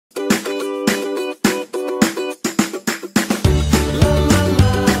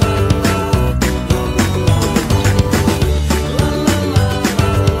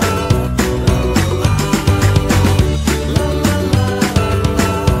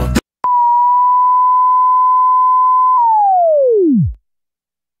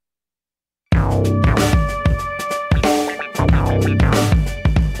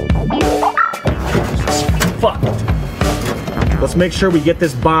make sure we get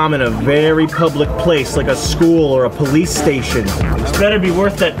this bomb in a very public place, like a school or a police station. This better be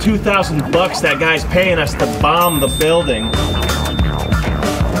worth that $2,000 that guy's paying us to bomb the building.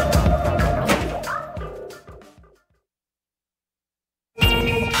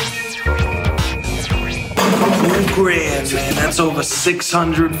 $2,000, man. That's over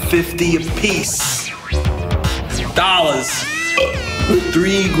 $650 a piece. Dollars.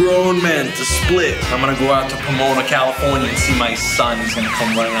 3 grown men to split. I'm gonna go out to Pomona, California and see my son. He's gonna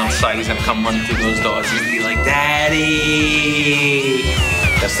come running outside. He's gonna come running through those doors. He's gonna be like, Daddy.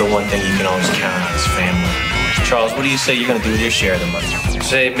 That's the one thing you can always count on is family. Charles, what do you say you're gonna do with your share of the money?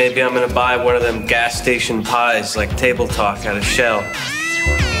 Say maybe I'm gonna buy one of them gas station pies like Table Talk out of Shell.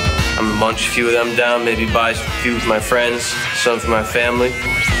 I'm gonna munch a few of them down, maybe buy a few with my friends, some for my family.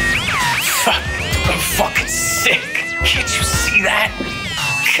 Fuck, I'm fucking sick. Can't you see that?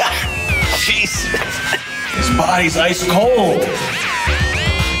 God, Jesus. His body's ice cold.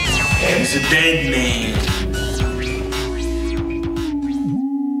 He's a dead man.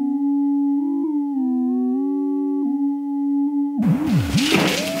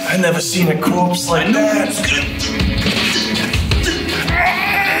 I've never seen a corpse like that.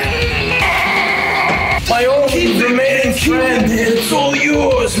 My only remaining friend, it's all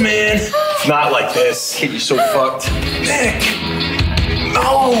yours, man. It's not like this. Kid, you're so fucked. Nick!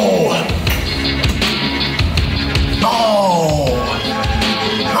 No! No!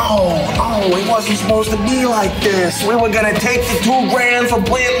 No, it wasn't supposed to be like this. We were gonna take the $2,000 for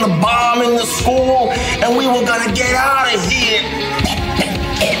planting the bomb in the school, and we were gonna get out of here.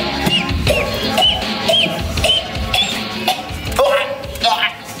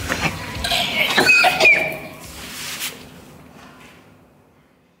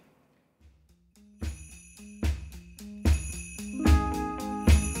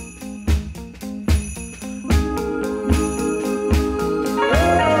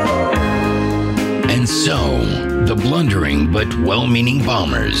 The blundering but well-meaning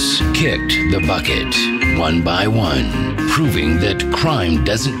bombers kicked the bucket one by one, proving that crime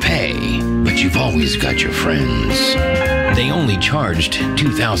doesn't pay, but you've always got your friends. They only charged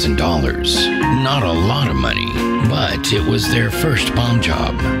 $2,000. Not a lot of money, but it was their first bomb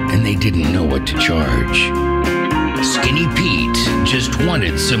job, and they didn't know what to charge. Skinny Pete just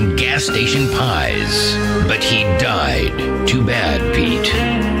wanted some gas station pies, but he died. Too bad, Pete.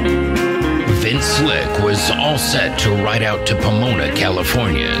 Vince Slick was all set to ride out to Pomona,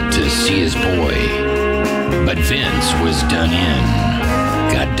 California to see his boy. But Vince was done in.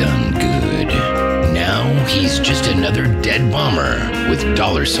 Got done good. Now he's just another dead bomber with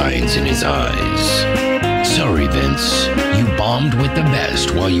 $signs in his eyes. Sorry, Vince. You bombed with the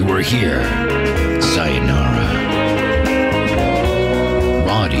best while you were here. Sayonara.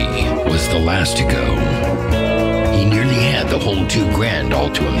 Roddy was the last to go. He nearly had the whole $2,000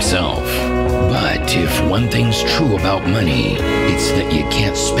 all to himself. But if one thing's true about money, it's that you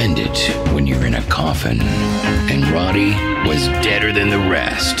can't spend it when you're in a coffin. And Roddy was deader than the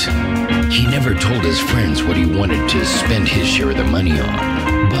rest. He never told his friends what he wanted to spend his share of the money on.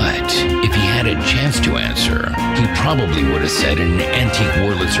 But if he had a chance to answer, he probably would have said an antique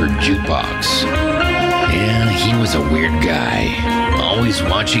Wurlitzer jukebox. Yeah, he was a weird guy, always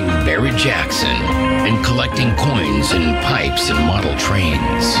watching Barrett Jackson and collecting coins and pipes and model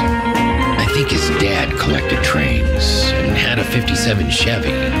trains. I think his dad collected trains and had a '57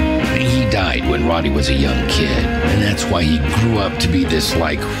 Chevy. He died when Roddy was a young kid, and that's why he grew up to be this,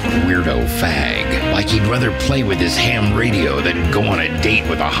 weirdo fag. Like he'd rather play with his ham radio than go on a date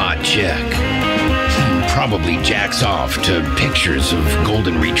with a hot chick. He probably jacks off to pictures of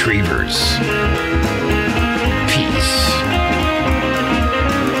golden retrievers.